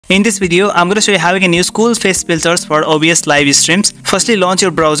In this video, I'm going to show you how you can use cool face filters for OBS live streams. Firstly, launch your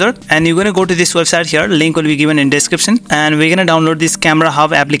browser and you're going to go to this website here. Link will be given in description, and we're going to download this Camera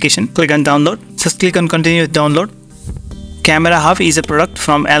Hub application. Click on download. Just click on continue with download. Camera Hub is a product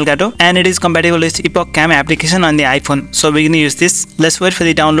from Elgato and it is compatible with Epoch Cam application on the iPhone. So we're going to use this. Let's wait for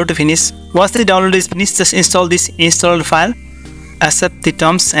the download to finish. Once the download is finished, just install this installed file, accept the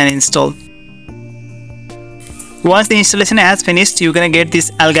terms and install. Once the installation has finished, you're gonna get this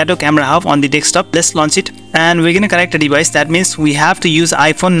Elgato Camera Hub on the desktop. Let's launch it and we're gonna connect a device. That means we have to use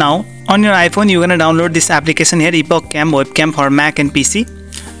iPhone now. On your iPhone, you're gonna download this application here, Epoch Cam webcam for Mac and PC.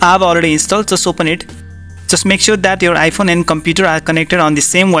 I have already installed, just open it. Just make sure that your iPhone and computer are connected on the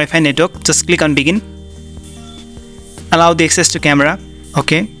same Wi-Fi network. Just click on begin. Allow the access to camera.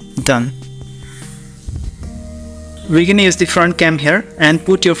 Okay, done. We're gonna use the front cam here and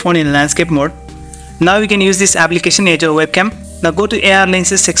put your phone in landscape mode. Now we can use this application as your webcam. Now go to AR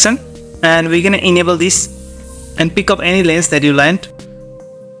lenses section and we're gonna enable this and pick up any lens that you like.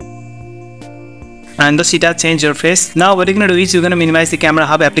 And the it has changed your face. Now what you're gonna do is you're gonna minimize the Camera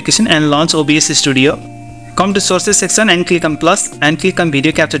Hub application and launch OBS Studio. Come to sources section and click on plus and click on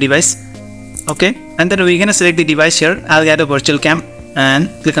video capture device. Okay, and then we're gonna select the device here, Elgato Virtual Cam, and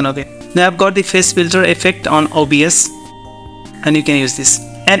click on OK. Now I've got the face filter effect on OBS and you can use this.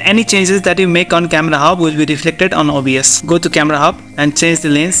 And any changes that you make on Camera Hub will be reflected on OBS. Go to Camera Hub and change the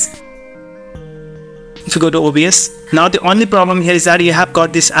lens. If you go to OBS, now the only problem here is that you have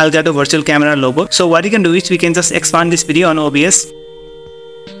got this Elgato Virtual Camera logo. So what you can do is we can just expand this video on OBS.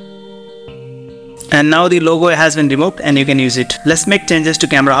 And now the logo has been removed and you can use it. Let's make changes to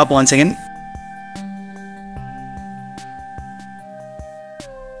Camera Hub once again.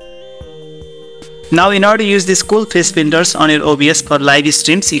 Now in order to use these cool face filters on your OBS for live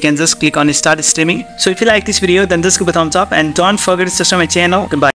streams, you can just click on start streaming. So if you like this video, then just give a thumbs up and don't forget to subscribe to my channel. Goodbye.